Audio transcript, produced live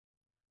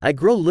I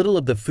grow little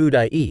of the food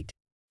I eat.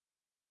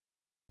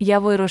 Я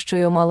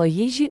вирощую мало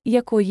їжі,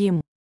 яку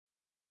їм.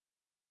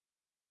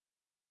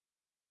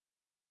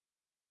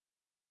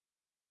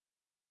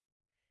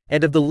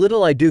 And of the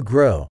little I do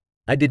grow,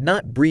 I did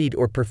not breed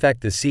or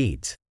perfect the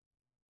seeds.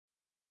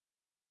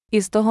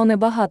 Із того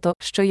небагато,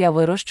 що я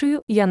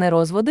вирощую, я не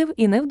розводив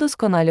і не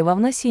вдосконалював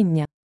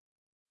насіння.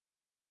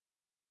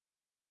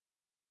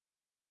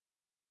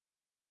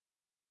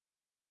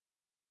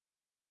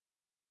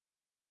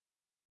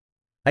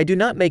 I do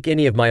not make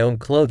any of my own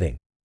clothing.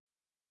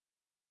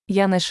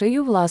 Я не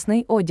шию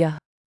власний одяг.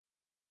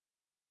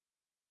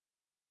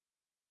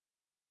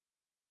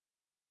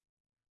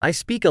 I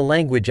speak a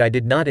language I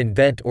did not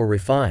invent or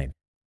refine.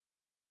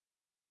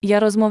 Я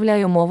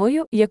розмовляю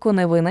мовою, яку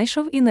не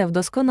винайшов і не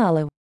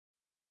вдосконалив.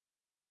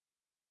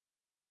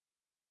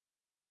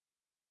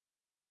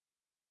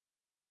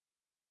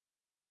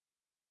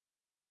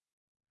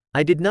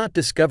 I did not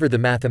discover the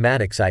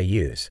mathematics I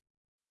use.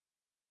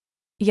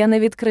 Я не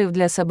відкрив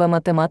для себе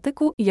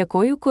математику,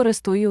 якою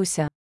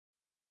користуюся.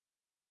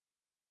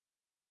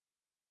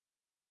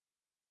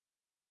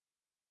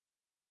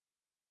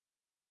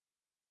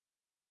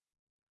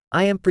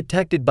 I am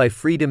protected by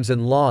freedoms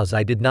and laws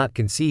I did not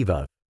conceive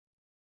of.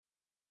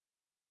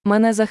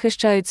 Мене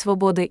захищають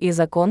свободи і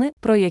закони,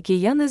 про які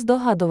я не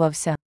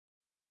здогадувався.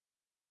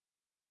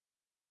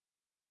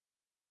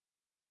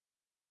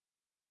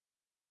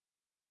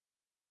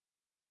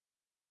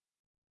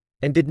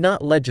 And did not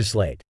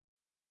legislate.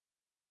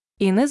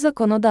 І не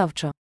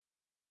законодавчо.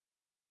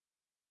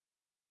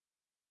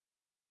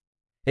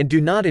 And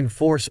do not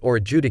enforce or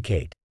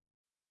adjudicate.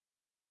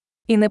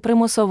 І не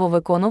примусово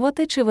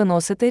виконувати чи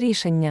виносити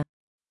рішення.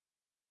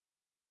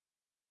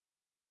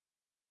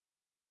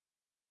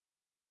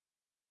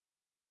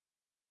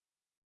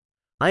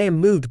 I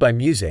am moved by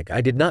music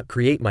I did not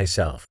create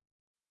myself.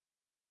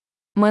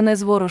 Мене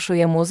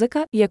зворушує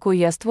музика, яку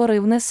я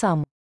створив не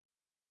сам.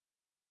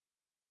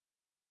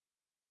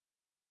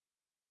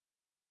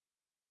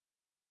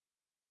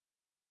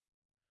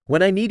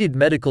 When I needed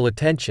medical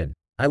attention,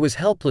 I was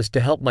helpless to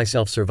help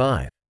myself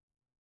survive.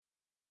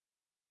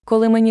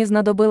 Коли мені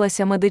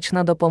знадобилася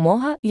медична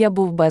допомога, я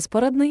був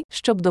безпорадний,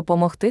 щоб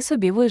допомогти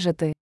собі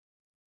вижити.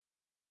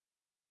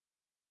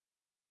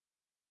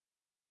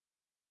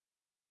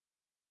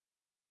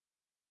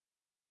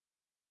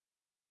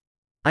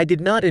 I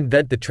did not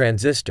invent the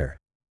transistor.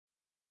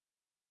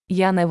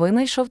 Я не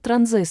винайшов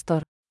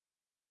транзистор.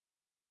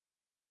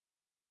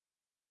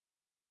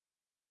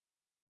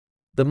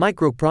 The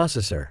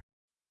microprocessor.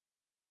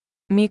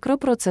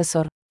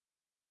 Мікропроцесор.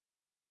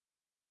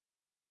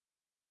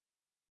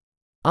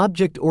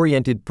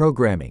 Object-oriented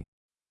programming.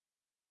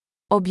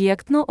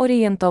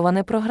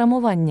 Об'єктно-орієнтоване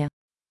програмування.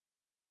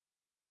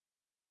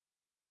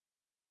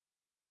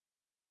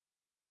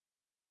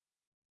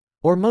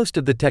 Or most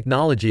of the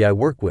technology I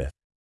work with.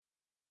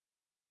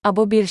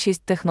 Або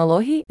більшість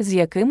технологій, з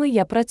якими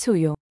я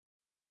працюю.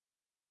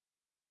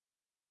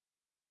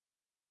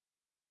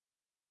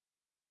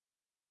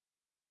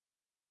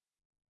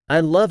 I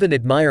love and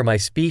admire my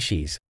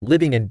species,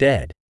 living and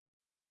dead.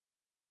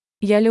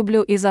 Я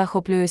люблю і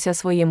захоплююся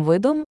своїм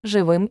видом,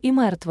 живим і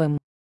мертвим.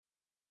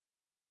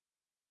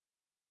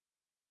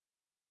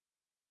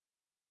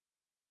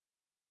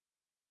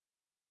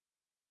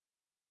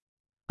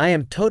 I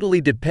am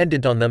totally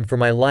dependent on them for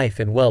my life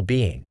and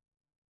well-being.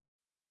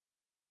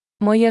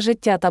 Моє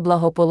життя та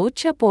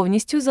благополуччя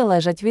повністю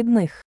залежать від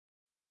них.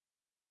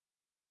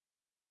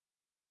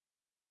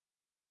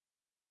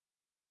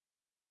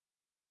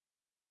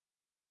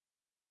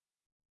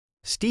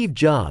 Steve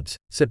Jobs,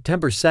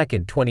 September 2,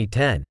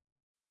 2010.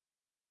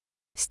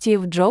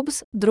 Стів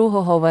Джобс,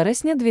 2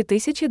 вересня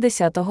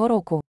 2010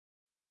 року.